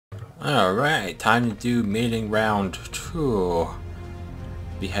Alright, time to do mating round 2.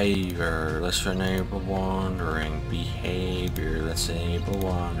 Behavior, let's enable wandering. Behavior, let's enable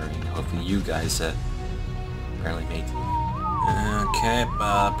wandering. Hopefully you guys apparently mate. Okay,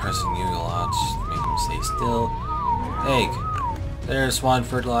 pressing you a lot, make him stay still. Egg! There's one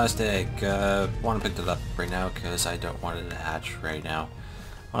fertilized egg. Want to pick it up right now because I don't want it to hatch right now.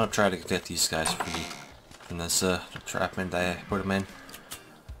 I want to try to get these guys free from this entrapment I put them in.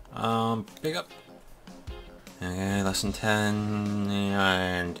 Pick up. Okay, lesson 10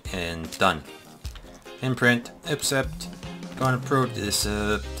 and done. Imprint, accept. Going to prove this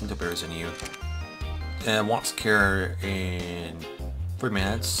Tinto Bears in you. Wants care in 3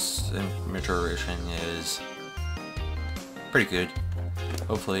 minutes. Maturation is pretty good.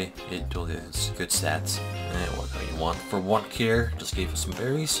 Hopefully it will get good stats. And what do you want for 1 care? Just gave us some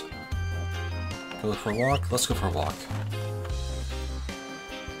berries. Go for a walk. Let's go for a walk.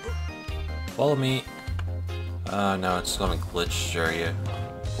 Follow me. No, it's gonna glitch area.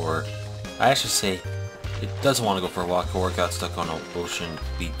 Or I actually say it doesn't want to go for a walk or it got stuck on an ocean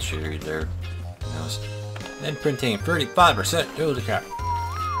beach area there. Who knows? Then printing 35%. Holy crap.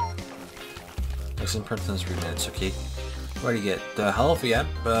 Next print in 3 minutes, okay. What do you get? Health, yep.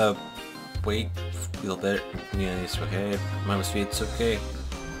 Weight, feel better. Yeah, it's okay. Minus speed, it's okay.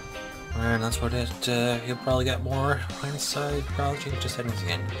 And that's what it, you'll probably get more. Hindsight, probably change the settings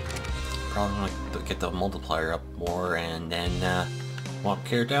again. Probably want to get the multiplier up more and then want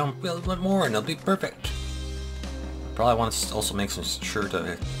care down a little bit more and it'll be perfect. Probably want to also make sure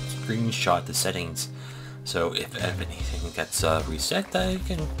to screenshot the settings so if anything gets reset I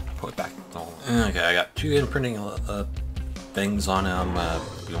can put it back on. Okay, I got 2 imprinting things on him.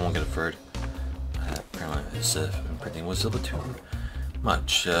 We won't get a third. Apparently this imprinting was a little bit too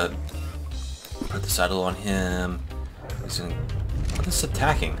much. Put the saddle on him. He's gonna, what is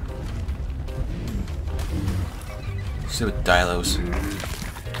attacking? See with Dilos.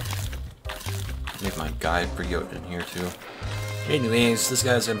 Make my guy pretty out in here too. Anyways, this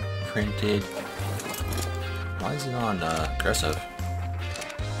guy's imprinted. Why is he on aggressive?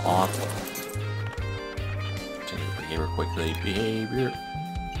 Off. Change behavior quickly. Behavior.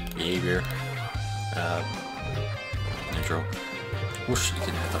 Intro. Wish you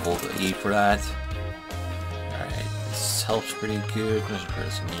didn't have to hold the E for that. Alright, this helps pretty good. Let's put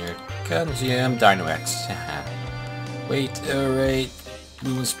this in here. Consume Dino X. Wait, alright.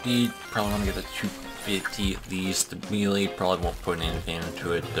 Movement speed, probably want to get the 250 at least. The melee probably won't put anything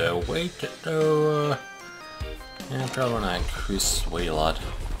into it. Weight, though, yeah, probably want to increase weight a lot.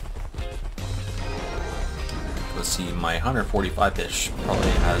 Let's see, my 145-ish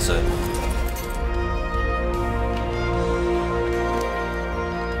probably has a...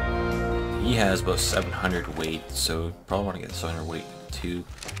 He has about 700 weight, so probably want to get 700 weight too.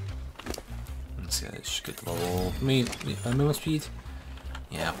 Let's see, I should get the level movement speed.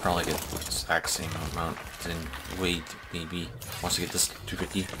 Yeah, probably get the exact same amount in weight, maybe. Once I get this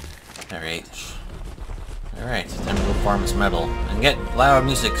 250. Alright. Alright, time to go farm this metal and get loud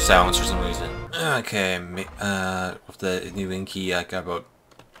music sounds for some reason. Okay, with the new anky, I got about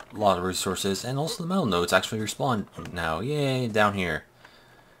a lot of resources, and also the metal nodes actually respawn now. Yay, down here.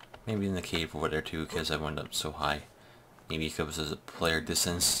 Maybe in the cave over there too, because I went up so high. Maybe because it's a player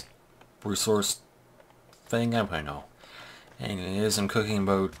distance resource thing, I don't know. Anyways, I'm cooking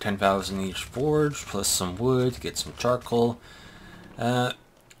about 10,000 each forge, plus some wood, get some charcoal.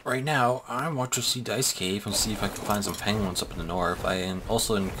 Right now, I want to see the ice cave and see if I can find some penguins up in the north. I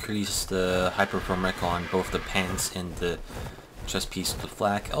also increased the hyperthermic on both the pants and the chest piece of the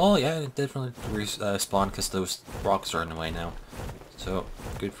flak. Oh yeah, it definitely respawned because those rocks are in the way now. So,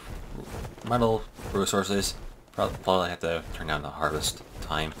 good metal resources. Probably have to turn down the harvest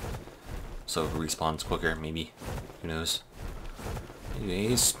time so it respawns quicker, maybe. Who knows?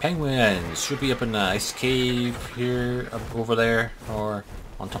 Anyways, penguins should be up in the ice cave here, up over there, or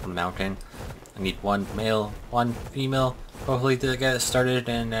on top of the mountain. I need 1 male, 1 female, hopefully to get started,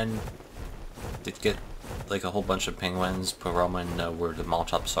 and then to get like a whole bunch of penguins, put them in where the mall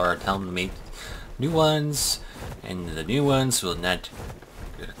shops are, tell them to make new ones, and the new ones will not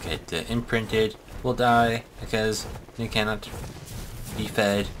get imprinted, will die because they cannot be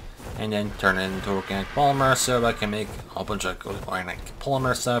fed, and then turn it into organic polymer so I can make a whole bunch of organic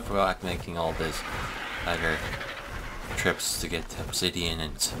polymer stuff without making all this other trips to get obsidian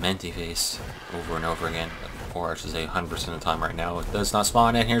and cementy face over and over again. Or I should say 100% of the time right now. It does not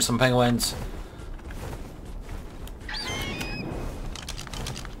spawn, and here's some penguins.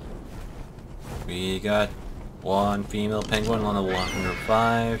 We got 1 female penguin on the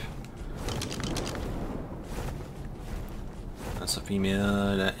 105. That's a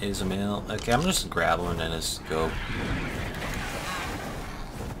female, that is a male. Okay, I'm just grab one and then just go.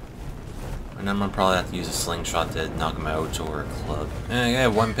 And I'm gonna probably have to use a slingshot to knock him out, or a club. Okay,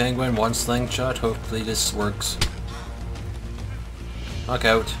 one penguin, one slingshot. Hopefully this works. Knock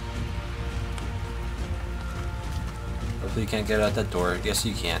out. Hopefully you can't get out that door. Yes,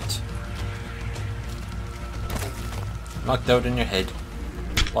 you can't. Knocked out in your head.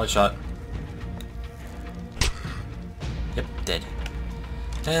 Body shot. Yep, dead.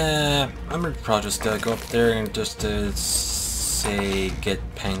 I'm gonna probably just go up there and just say get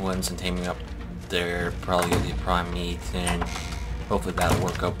penguins and taming up there. Probably get the prime meat, and hopefully that'll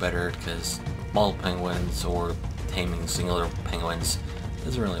work out better, because ball penguins or taming singular penguins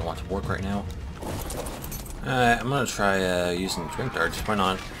doesn't really want to work right now. I'm gonna try using drink darts. Why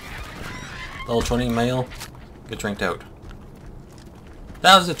not? Level 20 male, get drinked out.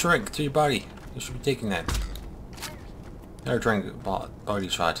 That was a drink to your body. You should be taking that. Another drink, body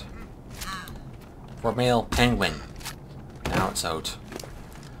shot. For male penguin. Now it's out.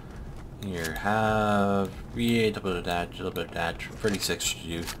 Here, have... Yeah, a little bit of that. 36 should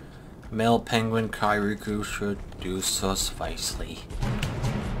do. Male penguin Kairuku should do sufficely.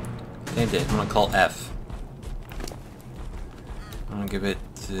 Same did. I'm gonna call F. I'm gonna give it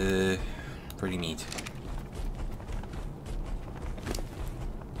pretty meat.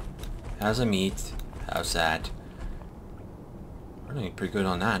 How's a meat? How's that? We're doing pretty good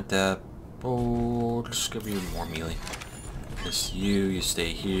on that. Oh, just give you more melee. Just you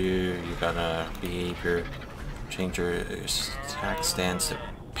stay here. You gotta behavior. Change your attack stance to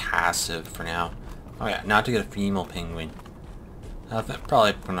passive for now. Oh yeah, now to get a female penguin.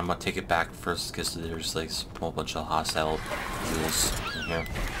 Probably I'm gonna take it back first because there's like a whole bunch of hostile duels in here.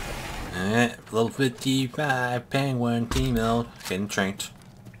 Alright, level 55 penguin female getting trained.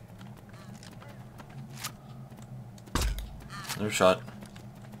 Another shot.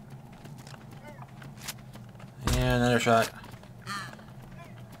 And another shot.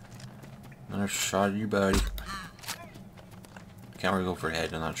 Another shot at you, buddy. Can't really go for a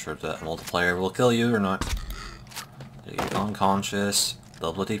head. I'm not sure if that multiplier will kill you or not. You're unconscious.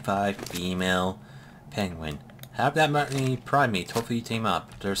 Level 55 female penguin. Have that many primates. Hopefully you team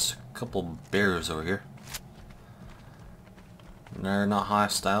up. There's a couple bears over here. They're not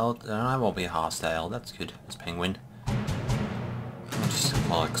hostile. I won't be hostile. That's good. It's penguin.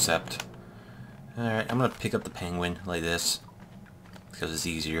 I'll accept. Alright, I'm gonna pick up the penguin like this because it's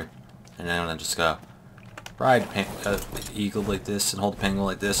easier, and then I'm gonna just go ride the eagle like this and hold the penguin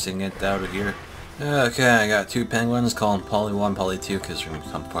like this and get out of here. Okay, I got two penguins. Call them Poly 1, Poly 2 because we're gonna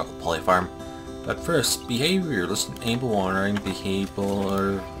become Poly Farm. But first, behavior. Listen, able wandering,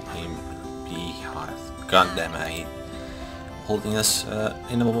 behavior, God damn it, I hate holding this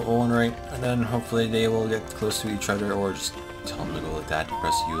animal wandering, and then hopefully they will get close to each other, or just tell them to go like that,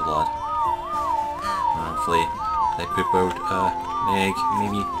 press U a lot. And hopefully they poop out an egg,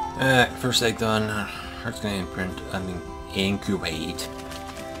 maybe. First egg done. Heart's gonna incubate.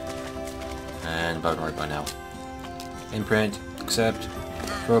 And about right by now. Imprint, accept,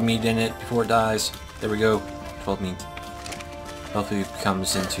 throw meat in it before it dies. There we go, 12 meat. Hopefully it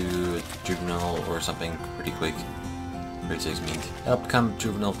comes into a juvenile or something pretty quick. 36 meat. That'll become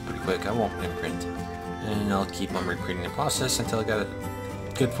juvenile pretty quick. I won't imprint. And I'll keep on recreating the process until I got a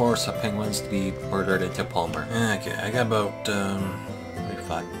good force of penguins to be murdered into polymer. Okay, I got about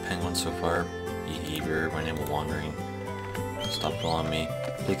 35 penguins so far. Behavior, my name wandering. Stop following me.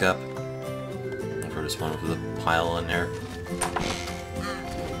 Pick up. And for this one with the pile in there.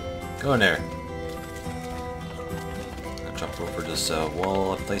 Go in there. I'll jump over this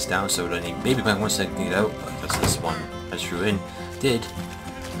wall I placed down so that any baby penguins can get out. Because this one I threw in did.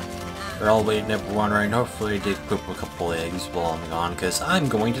 They're all waiting there for wandering. Hopefully they poop a couple eggs while I'm gone, because I'm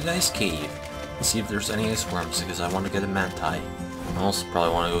going to the ice cave and see if there's any ice worms, because I want to get a manti. I also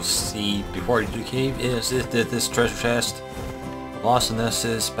probably want to go see, before I do the cave, is if this treasure chest lost in this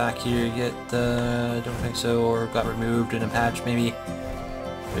is back here yet. Don't think so, or got removed in a patch maybe.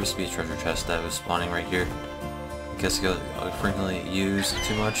 There used to be a treasure chest that was spawning right here. I guess it got frequently used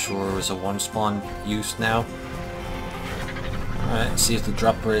too much, or was a one spawn use now. Alright, see if the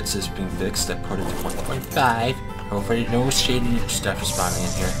drop rates is being fixed. I put it to 1.5. Hopefully no shady stuff is spawning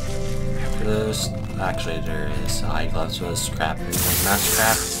in here. Because, actually there is eyeglass was crap. Mass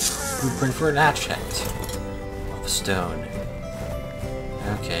craft. Blueprint for an hatchet. Of stone.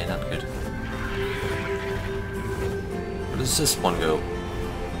 Okay, not good. Where does this one go?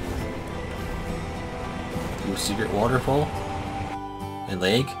 To a secret waterfall? A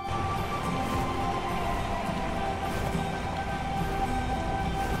lake?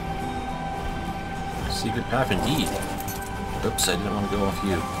 Secret path indeed. Oops, I didn't want to go off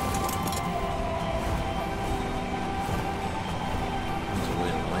you. There's a way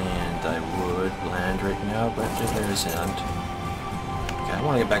to land. I would land right now, but there isn't. Okay, I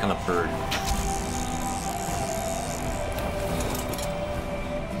want to get back on the bird.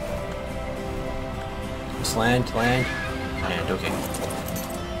 Just land, and okay.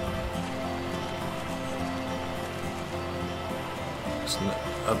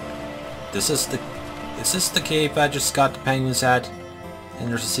 Is this the cave I just got the penguins at? And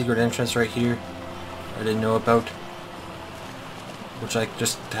there's a secret entrance right here I didn't know about, which like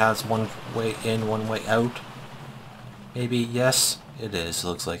just has one way in, one way out. Maybe. Yes, it is.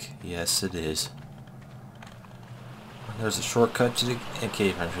 Looks like yes, it is. There's a shortcut to the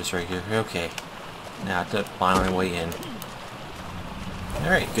cave entrance right here. Okay. Now to find my way in.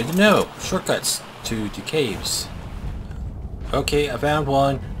 Alright, good to know. Shortcuts to caves. Okay, I found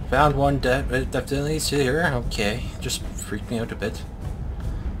one. Found one, definitely it's here. Okay, just freaked me out a bit.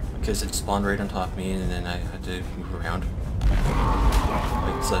 Because it spawned right on top of me and then I had to move around.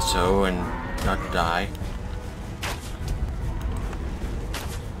 Like so, and not die.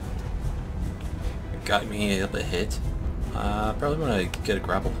 It got me a little bit hit. Probably want to get a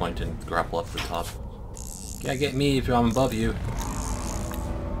grapple point and grapple up the top. Yeah, get me if I'm above you.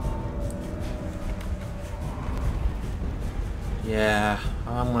 Yeah,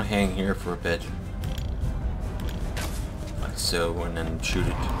 I'm gonna hang here for a bit. Like so, and then shoot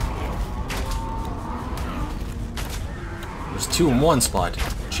it. There's 2 in 1 spot.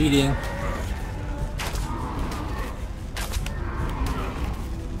 Cheating.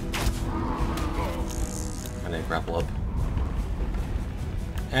 And they grapple up.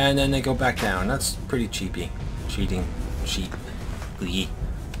 And then they go back down. That's pretty cheapy. Cheating. Cheaply.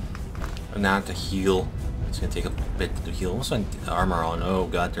 And now to heal. It's gonna take a bit to heal. Also, armor on. Oh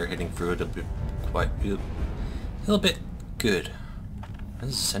god, they're hitting through it a bit, quite a little bit good. This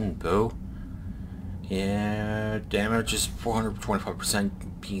is a send bow. Yeah, damage is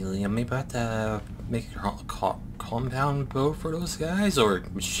 425% helium. Maybe I have to make a compound bow for those guys, or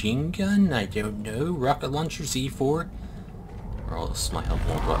machine gun. I don't know. Rocket launcher C4, or else my help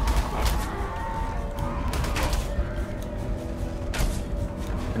won't go.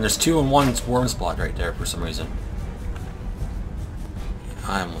 And there's 2 in 1 swarm spot right there for some reason.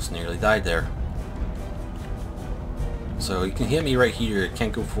 I almost nearly died there. So you can hit me right here. It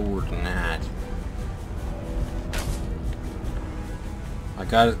can't go forward in that. I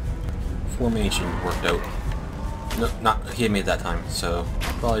got formation worked out. No, not hit me at that time. So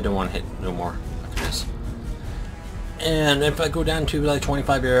probably don't want to hit no more after this. And if I go down to like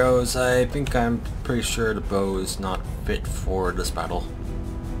 25 arrows, I think I'm pretty sure the bow is not fit for this battle.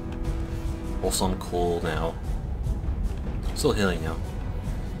 Also, I'm cold now. Still healing now.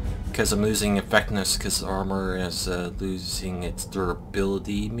 Because I'm losing effectiveness because armor is losing its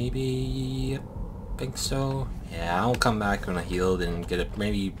durability, maybe? I think so. Yeah, I'll come back when I healed and get a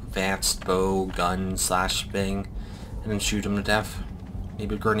maybe advanced bow, gun, slash thing, and then shoot him to death.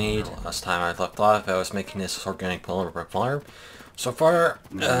 Maybe a grenade. Last time I left off, I was making this organic polymer. So far,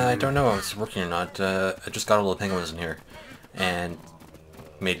 I don't know if it's working or not. I just got all the penguins in here and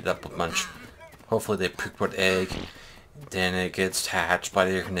made it up a bunch. Hopefully they put egg, then it gets hatched by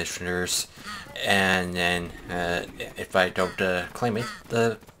the air conditioners, and then if I don't claim it,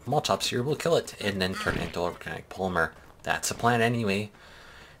 the Molotofs here will kill it, and then turn it into organic polymer. That's the plan anyway.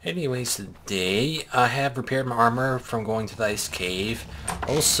 Anyways, today I have repaired my armor from going to the ice cave.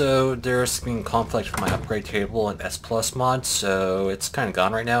 Also, there's been conflict with my upgrade table and S Plus mod, so it's kind of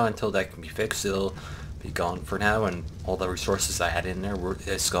gone right now. Until that can be fixed, it'll be gone for now, and all the resources I had in there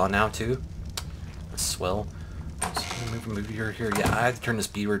it's gone now too. Swell. So move here. Yeah, I had to turn this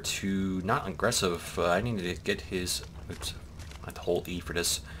beaver to not aggressive. I needed to get his. Oops, I had to hold E for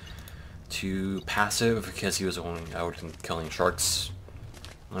this. To passive because he was going out and killing sharks.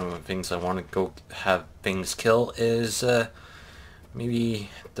 One of the things I want to go have things kill is maybe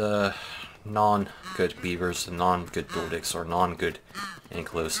the non-good beavers, the non-good Dordics, or non-good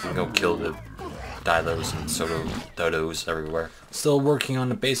ankylos, and go kill the dilos and dodos everywhere. Still working on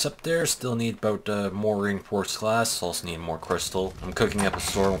the base up there. Still need about more reinforced glass. Also need more crystal. I'm cooking up a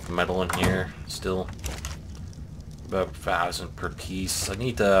storm with metal in here. Still about 1,000 per piece. I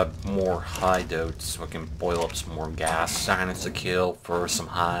need more hideouts so I can boil up some more gas. Silence to kill for some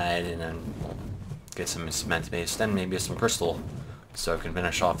hide, and then get some cement base. Then maybe some crystal, so I can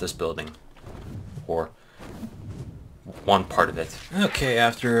finish off this building, or one part of it. Okay,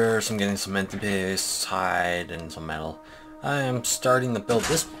 after getting cement base, hide, and some metal, I am starting to build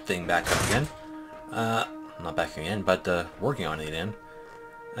this thing back up again. Not back again, but working on it again.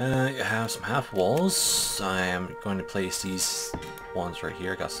 You have some half walls. I am going to place these ones right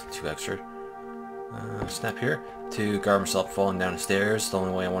here. I got 2 extra. Snap here to guard myself falling down the stairs. The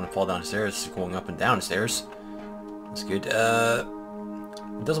only way I want to fall down the stairs is going up and down the stairs. That's good.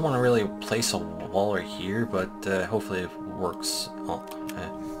 It doesn't want to really place a wall right here, but hopefully it works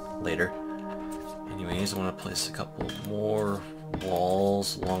later. Anyways, I want to place a couple more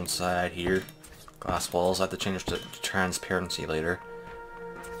walls alongside here. Glass walls. I have to change to transparency later.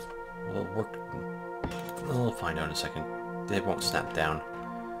 We'll find out in a second. They won't snap down.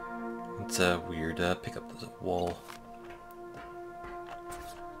 It's weird. Pick up the wall.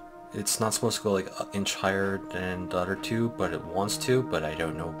 It's not supposed to go like an inch higher than the other 2, but it wants to, but I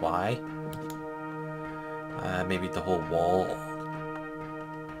don't know why. Maybe the whole wall.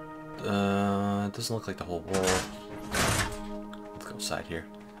 It doesn't look like the whole wall. Let's go side here.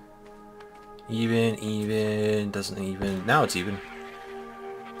 Even, doesn't even. Now it's even.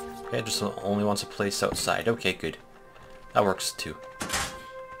 Okay, it just only wants a place outside. Okay, good. That works too.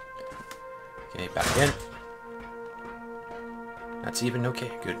 Okay, back in. That's even.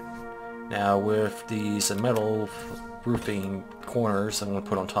 Okay, good. Now with these metal roofing corners I'm going to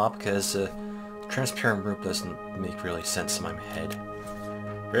put on top, because transparent roof doesn't make really sense in my head.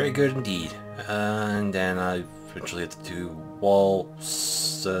 Very good indeed. And then I eventually have to do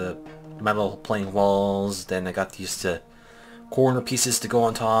walls, metal plain walls. Then I got these corner pieces to go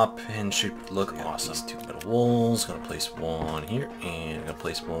on top, and should look awesome. These 2 metal walls. Gonna place one here, and I'm gonna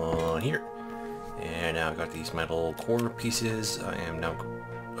place one here. And now I've got these metal corner pieces. I am now...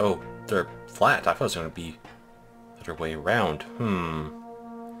 Oh, they're flat. I thought it was going to be the other way around.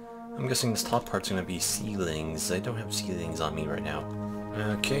 I'm guessing this top part's going to be ceilings. I don't have ceilings on me right now.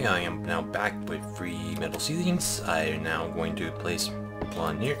 Okay, I am now back with 3 metal ceilings. I am now going to place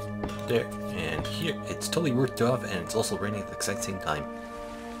one here, there, and here. It's totally roofed off, and it's also raining at the exact same time.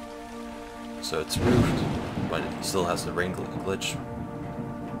 So it's roofed, but it still has the rain glitch.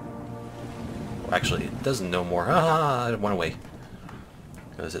 Well, actually, it doesn't no more. Ah, it went away.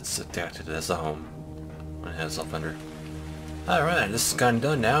 Because it's detected as a home when it has a fender. Alright, this is kind of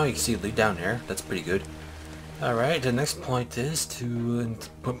done now. You can see it lead down there. That's pretty good. Alright, the next point is to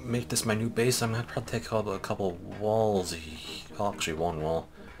make this my new base. I'm going to probably take out a couple walls. Oh, actually, one wall.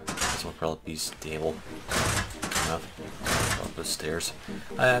 This one will probably be stable enough. Up the stairs.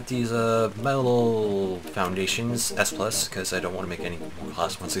 I have these metal foundations, S+, because I don't want to make any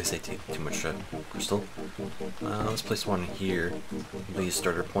glass ones because they take too much crystal. Let's place one here, be a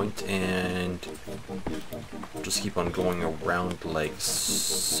starter point, and just keep on going around like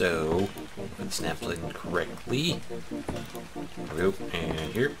so. If it snaps in correctly. There we go,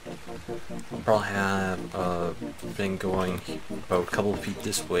 and here. I'll probably have a thing going about a couple of feet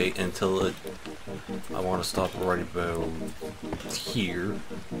this way until I want to stop right about here.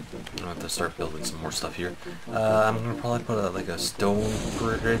 I have to start building some more stuff here. I'm gonna probably put like a stone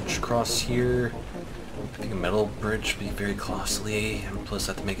bridge across here. I think a metal bridge would be very costly, and plus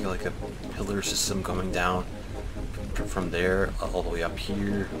I have to make it like a pillar system coming down from there all the way up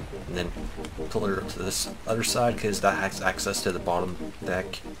here, and then pillar to this other side, because that has access to the bottom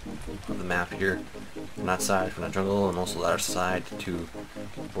deck of the map here. From that side, from the jungle, and also the other side to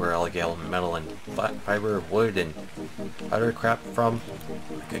where I'll get all the metal and fiber, wood, and other crap from.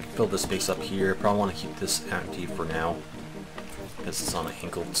 I can fill this space up here. Probably want to keep this empty for now, because it's on an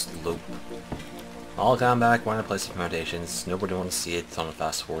angled slope. I'll come back when I place the foundations. Nobody wants to see it on a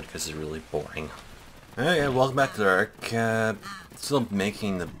fast forward because it's really boring. Okay, welcome back to the arc. Still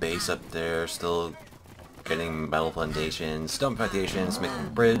making the base up there, still getting metal foundations, stone foundations, making a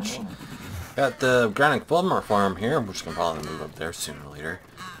bridge. Got the Ragnarok farm here, which can probably move up there sooner or later.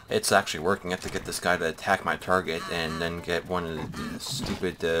 It's actually working. I have to get this guy to attack my target and then get one of the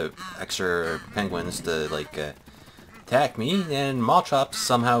stupid extra penguins to like attack me, and Mallchop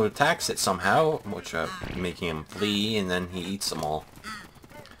somehow attacks it somehow, which making him flee, and then he eats them all.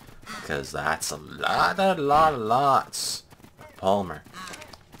 Because that's a lots of polymer.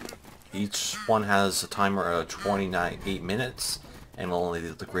 Each one has a timer of 8 minutes, and will only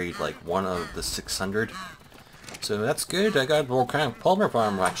degrade like one of the 600. So that's good. I got more kind of polymer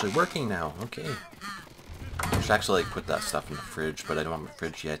farm actually working now. Okay. I should actually like put that stuff in the fridge, but I don't have a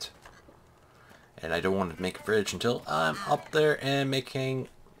fridge yet. And I don't want to make a fridge until I'm up there and making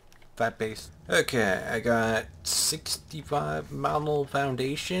that base. Okay, I got 65 metal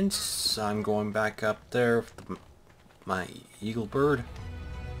foundations. I'm going back up there with my eagle bird.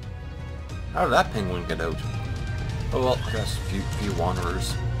 How did that penguin get out? Oh well, I guess a few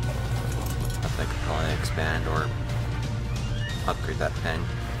wanderers. I think I could probably expand or upgrade that pen.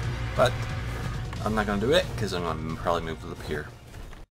 But I'm not going to do it because I'm going to probably move to the pier.